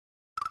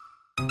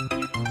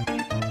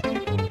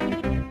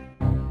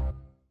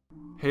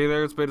Hey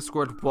there, it's Beta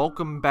Squared.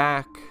 Welcome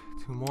back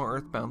to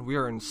more EarthBound. We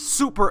are in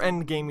super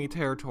endgamey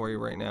territory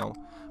right now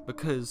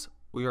because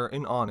we are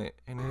in Onett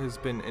and it has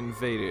been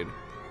invaded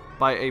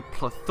by a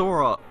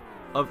plethora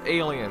of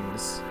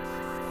aliens.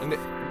 And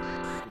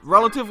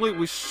relatively,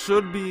 we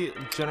should be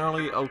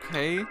generally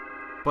okay,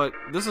 but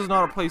this is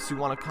not a place you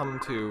want to come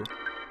to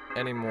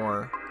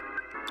anymore.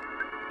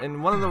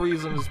 And one of the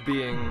reasons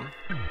being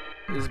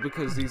is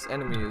because these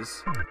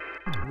enemies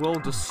will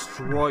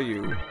destroy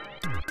you.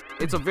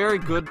 It's a very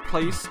good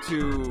place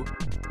to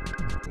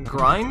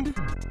grind,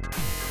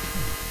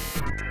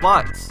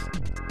 but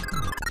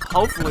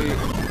hopefully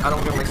I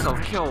don't get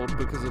myself killed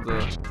because of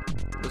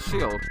the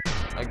shield.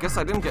 I guess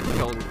I didn't get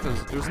killed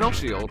because there's no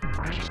shield.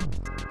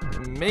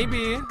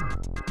 Maybe...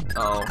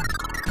 Uh-oh.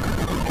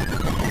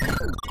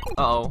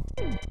 Uh-oh.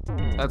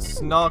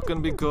 That's not gonna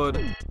be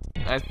good.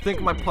 I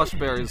think my plush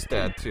bear is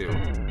dead too.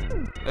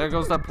 There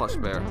goes that plush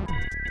bear.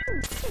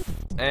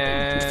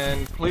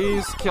 And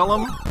please kill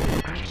him.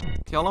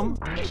 Kill him.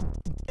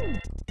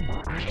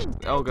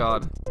 Oh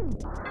god.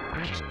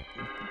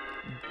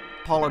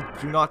 Paula,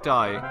 do not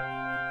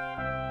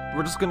die.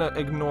 We're just gonna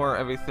ignore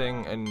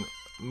everything and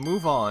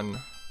move on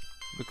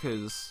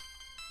because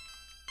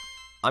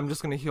I'm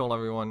just gonna heal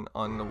everyone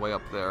on the way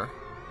up there.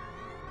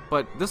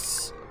 But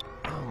this...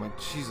 Oh my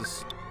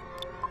Jesus.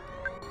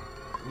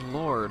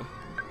 Lord.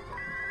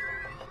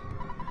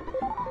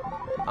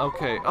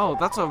 Okay, oh,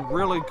 that's a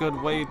really good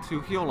way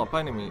to heal up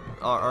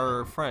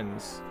our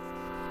friends.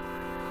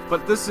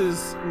 But this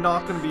is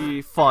not gonna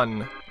be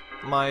fun.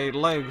 My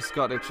legs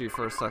got itchy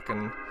for a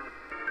second.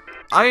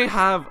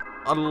 I've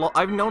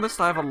noticed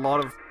I have a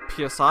lot of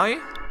PSI,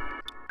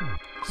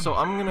 so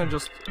I'm gonna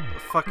just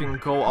fucking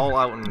go all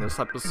out in this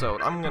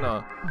episode. I'm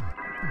gonna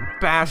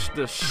bash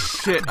the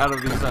shit out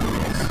of these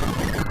enemies.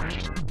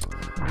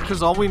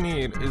 Because all we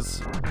need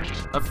is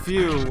a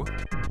few,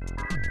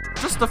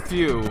 just a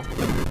few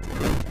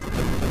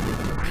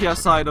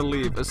PSI to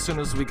leave as soon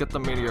as we get the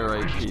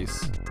meteorite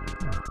piece.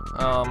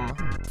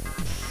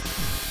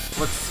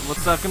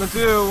 What's that gonna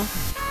do?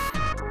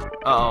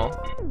 Uh-oh.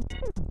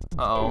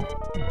 Uh-oh.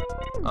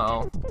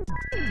 Uh-oh.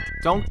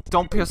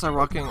 Don't PSI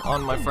rocking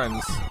on my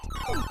friends.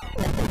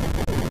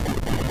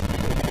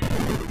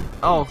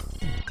 Oh,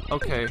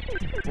 okay.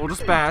 We'll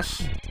just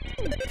bash.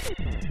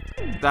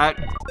 That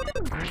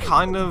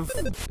kind of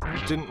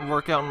didn't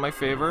work out in my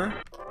favor.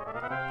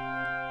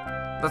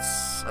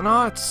 That's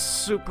not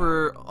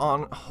super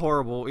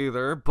horrible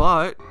either,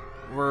 but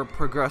we're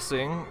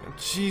progressing.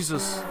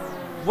 Jesus.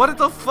 What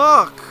the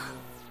fuck?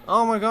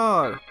 Oh my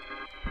god.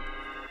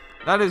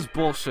 That is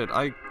bullshit.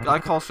 I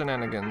call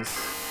shenanigans.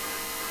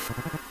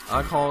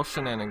 I call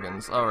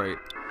shenanigans. Alright.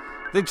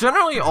 They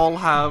generally all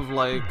have,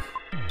 like...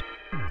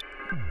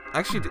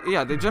 Actually,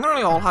 yeah, they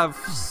generally all have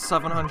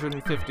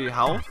 750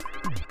 health.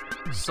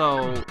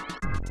 So...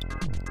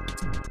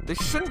 They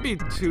shouldn't be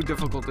too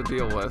difficult to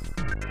deal with.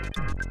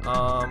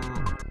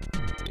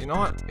 You know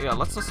what? Yeah,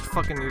 let's just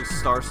fucking use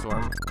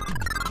Starstorm.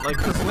 Like,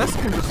 cause Ness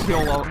can just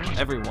heal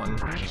everyone.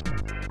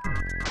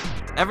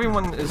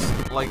 Everyone is,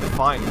 like,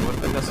 fine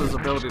with Ness's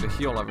ability to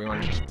heal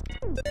everyone.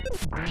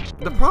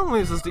 The problem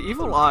is the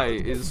evil eye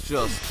is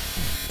just...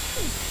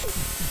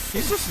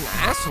 He's just an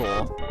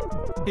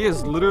asshole. He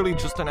is literally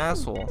just an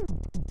asshole.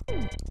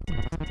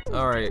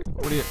 Alright,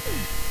 what do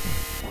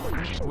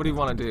you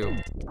want to do?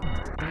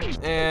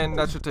 And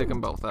that should take them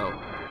both out.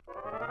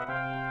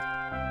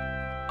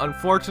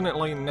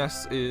 Unfortunately,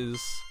 Ness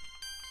is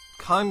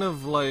kind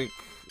of, like,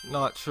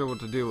 not sure what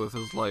to do with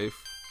his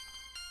life.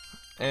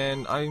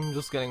 And I'm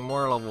just getting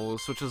more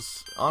levels, which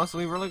is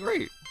honestly really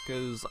great,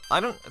 because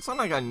it's not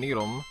like I need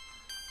them.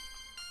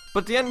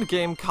 But the end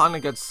game kind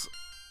of gets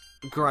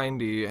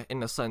grindy,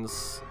 in a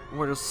sense,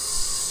 where there's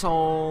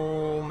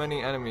so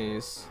many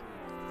enemies.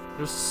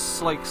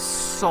 There's, like,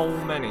 so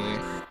many.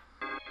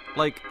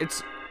 Like,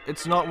 it's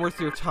not worth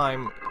your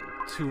time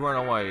to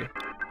run away.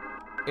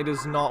 It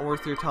is not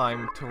worth your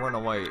time to run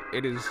away.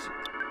 It is...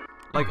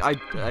 Like, I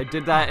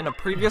did that in a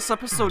previous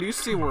episode. You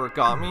see where it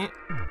got me?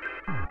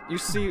 You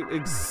see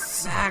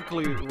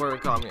exactly where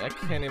it got me. I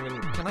can't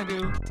even... Can I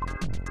do...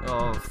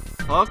 Oh,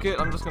 fuck it.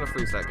 I'm just gonna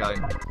freeze that guy.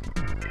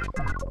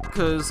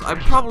 Because I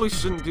probably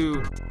shouldn't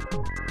do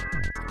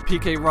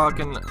PK Rock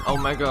and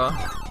Omega.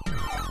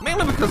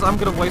 Mainly because I'm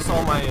gonna waste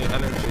all my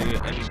energy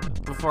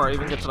and before I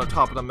even get to the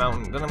top of the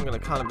mountain. Then I'm gonna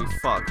kind of be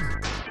fucked.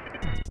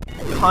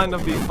 And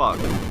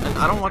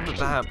I don't want that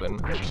to happen.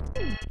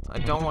 I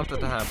don't want that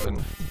to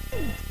happen.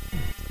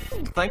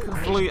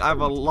 Thankfully, I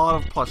have a lot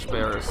of plush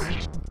bears.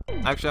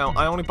 Actually,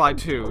 I only buy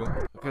 2,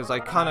 because I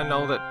kind of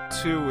know that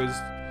 2 is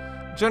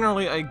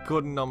generally a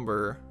good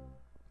number.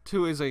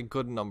 2 is a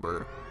good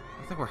number.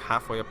 I think we're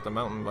halfway up the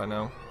mountain by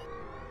now.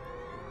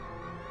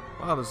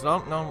 Wow, there's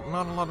not a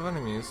lot of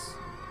enemies.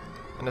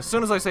 And as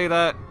soon as I say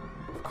that,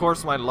 of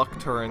course my luck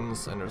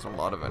turns, and there's a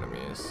lot of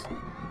enemies.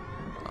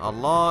 A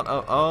lot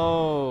of...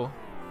 Oh!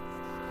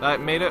 That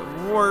made it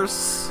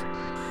worse!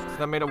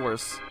 That made it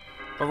worse.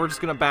 But we're just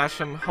gonna bash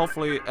him.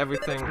 Hopefully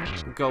everything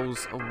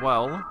goes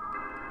well.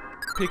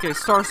 PK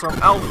Starstorm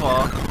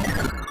Alpha.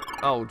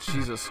 Oh,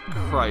 Jesus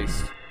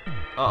Christ.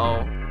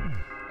 Uh-oh.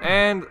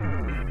 And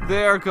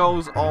there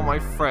goes all my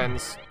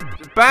friends.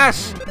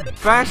 Bash!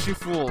 Bash, you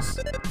fools!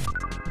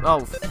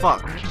 Oh,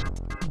 fuck.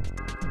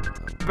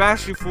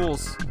 Bash, you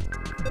fools.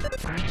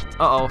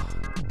 Uh-oh.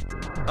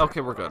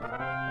 Okay, we're good.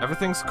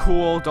 Everything's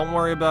cool, don't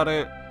worry about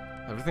it.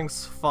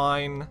 Everything's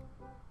fine.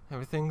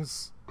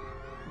 Everything's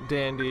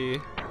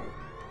dandy.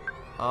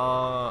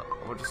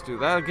 We'll just do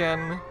that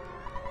again.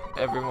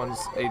 Everyone's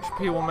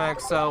HP will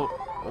max out.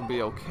 We'll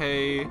be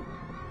okay.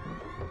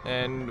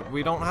 And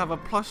we don't have a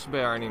plush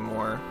bear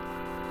anymore.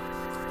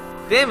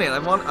 Damn it! I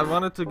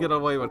wanted to get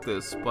away with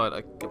this, but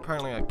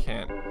apparently I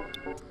can't.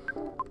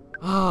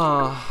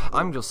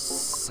 I'm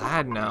just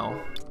sad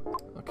now.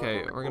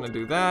 Okay, we're gonna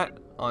do that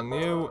on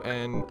you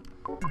and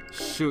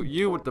shoot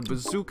you with the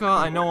bazooka.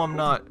 I know I'm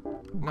not.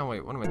 No,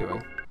 wait, what am I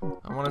doing?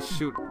 I want to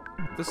shoot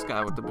this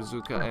guy with the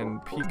bazooka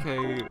and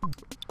PK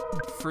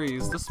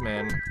freeze this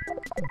man.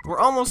 We're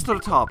almost to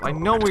the top. I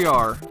know we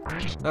are.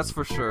 That's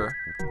for sure.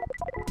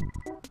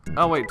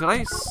 Oh wait, did I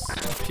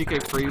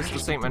PK freeze the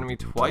same enemy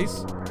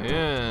twice?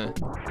 Yeah.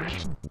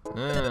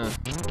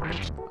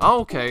 Oh,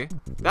 okay.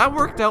 That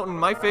worked out in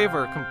my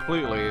favor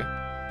completely.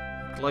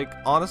 Like,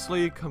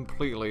 honestly,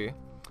 completely.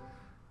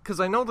 Because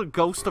I know the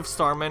Ghost of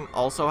Starmen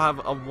also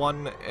have a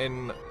 1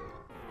 in...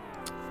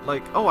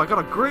 Like, oh, I got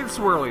a green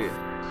swirly!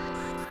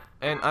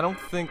 And I don't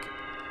think...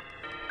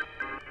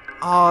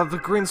 the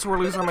green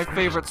swirlies are my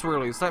favorite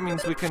swirlies. That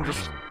means we can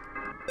just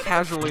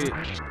casually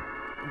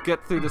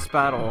get through this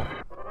battle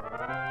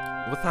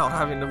without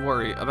having to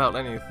worry about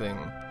anything.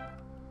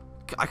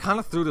 I kind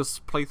of threw this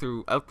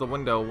playthrough out the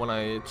window when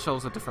I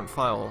chose a different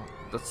file.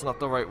 That's not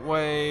the right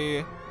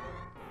way.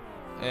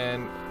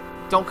 And...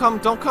 Don't come!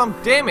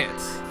 Damn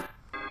it!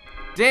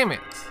 Damn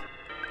it!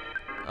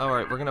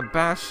 Alright, we're gonna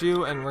bash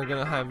you, and we're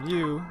gonna have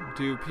you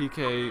do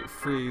PK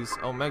freeze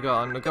Omega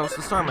on the Ghost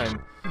of Starman.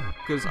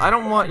 Because I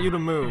don't want you to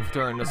move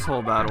during this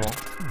whole battle.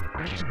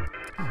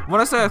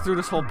 When I say I threw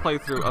this whole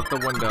playthrough out the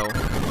window...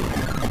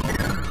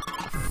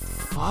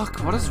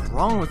 Fuck, what is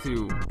wrong with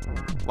you?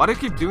 Why do you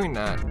keep doing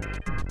that?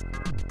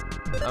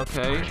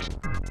 Okay.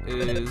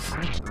 Is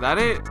that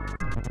it?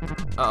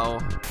 Uh-oh.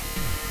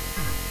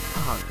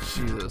 Oh,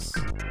 Jesus.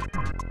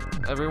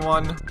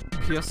 Everyone,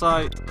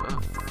 PSI,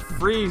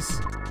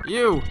 freeze!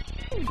 You!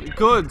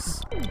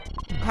 Goods!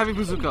 Heavy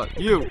bazooka,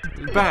 you!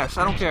 Bash,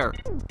 I don't care.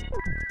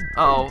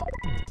 Uh-oh.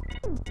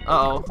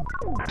 Uh-oh.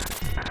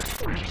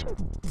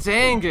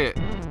 Dang it!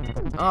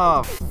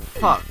 Oh,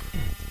 fuck.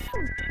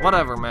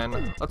 Whatever,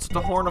 man. That's what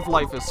the Horn of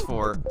Life is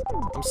for.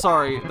 I'm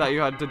sorry that you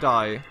had to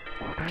die.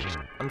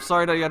 I'm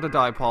sorry that you had to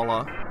die,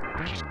 Paula.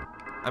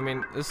 I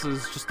mean, this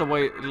is just the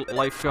way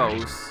life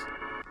goes.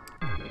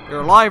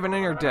 You're alive and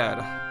then you're dead.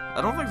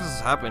 I don't think this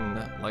has happened,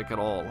 like, at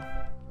all.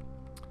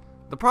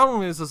 The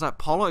problem is that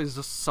Paula is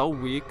just so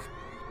weak,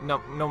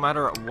 no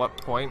matter at what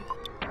point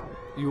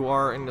you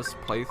are in this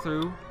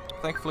playthrough.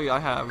 Thankfully, I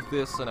have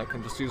this, and I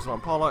can just use it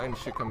on Paula, and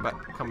she come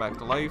back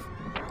to life,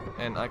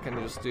 and I can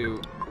just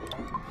do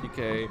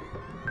PK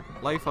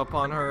life up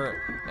on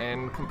her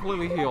and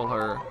completely heal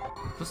her,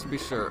 just to be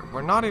sure.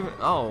 We're not even.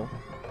 Oh,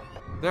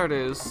 there it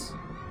is.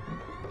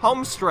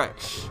 Home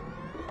stretch,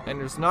 and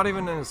there's not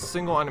even a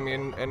single enemy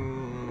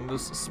in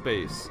this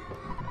space.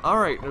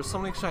 Alright, there's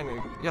something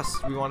shiny.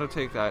 Yes, we want to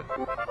take that.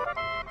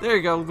 There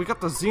you go, we got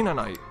the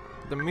Xenonite,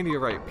 the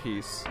meteorite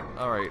piece.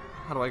 Alright,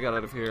 how do I get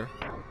out of here?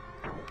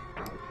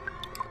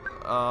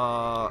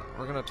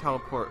 We're gonna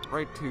teleport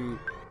right to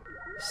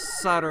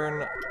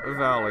Saturn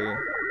Valley.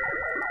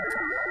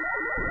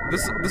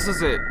 This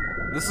is it.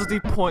 This is the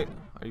point.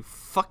 Are you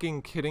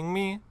fucking kidding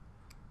me?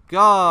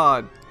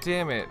 God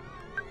damn it.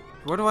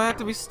 Where do I have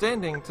to be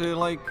standing to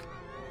like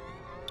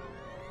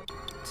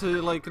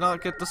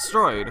not get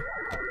destroyed?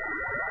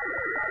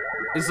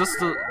 Is this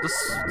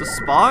the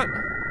spot?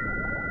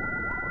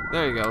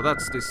 There you go,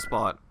 that's the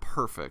spot.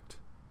 Perfect.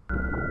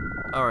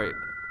 Alright.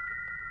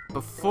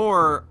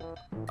 Before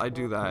I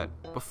do that,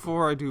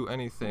 before I do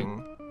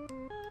anything,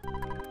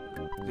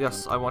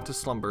 yes, I want to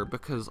slumber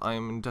because I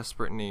am in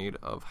desperate need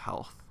of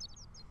health.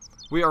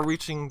 We are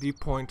reaching the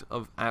point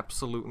of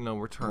absolute no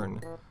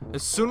return.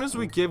 As soon as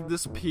we give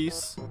this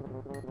piece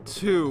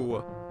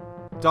to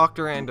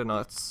Dr.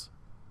 Andonuts,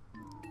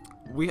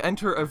 we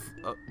enter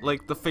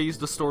like the Phase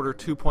Distorter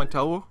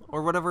 2.0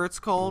 or whatever it's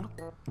called,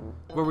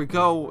 where we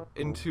go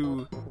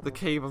into the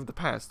Cave of the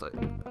Past.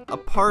 A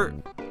part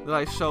that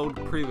I showed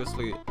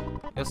previously.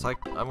 Yes, I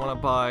want to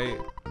buy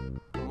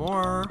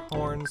more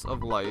Horns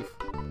of Life,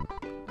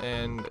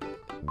 and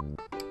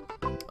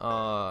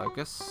I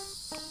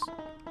guess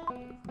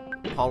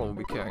Paula will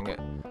be carrying it.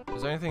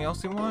 Is there anything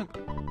else you want?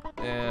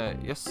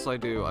 Yes, I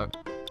do.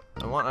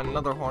 I want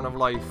another Horn of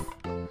Life.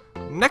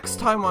 Next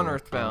time on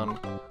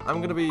EarthBound,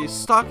 I'm gonna be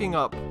stocking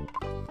up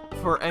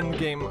for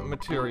endgame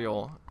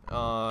material.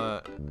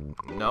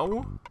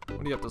 No?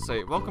 What do you have to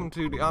say? Welcome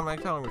to the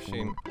automatic teller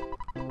machine.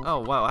 Oh,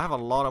 wow, I have a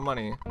lot of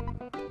money.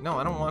 No,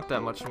 I don't want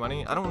that much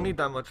money. I don't need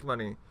that much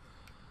money.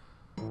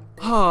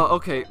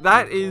 Okay,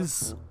 that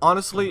is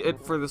honestly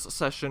it for this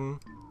session.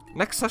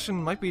 next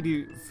session might be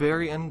the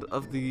very end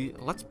of the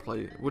Let's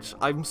Play, which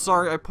I'm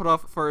sorry I put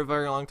off for a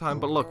very long time,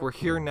 but look, we're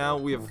here now.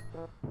 We have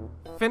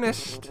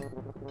finished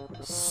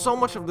so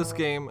much of this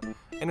game,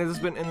 and it has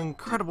been an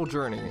incredible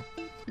journey.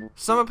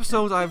 Some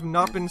episodes I have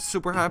not been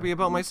super happy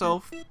about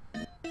myself,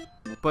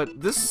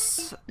 but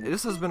this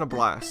has been a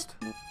blast.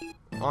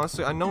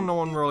 Honestly, I know no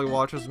one really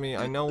watches me.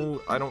 I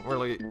know I don't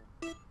really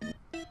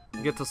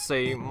get to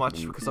say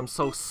much because I'm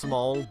so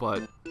small,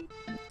 but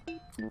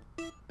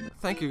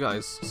thank you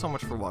guys so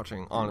much for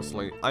watching,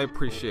 honestly. I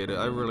appreciate it,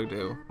 I really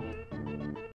do.